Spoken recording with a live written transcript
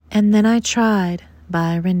And Then I Tried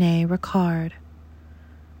by Rene Ricard.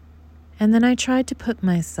 And then I tried to put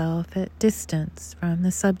myself at distance from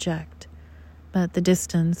the subject, but the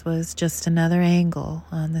distance was just another angle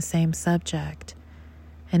on the same subject,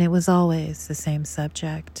 and it was always the same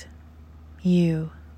subject, you.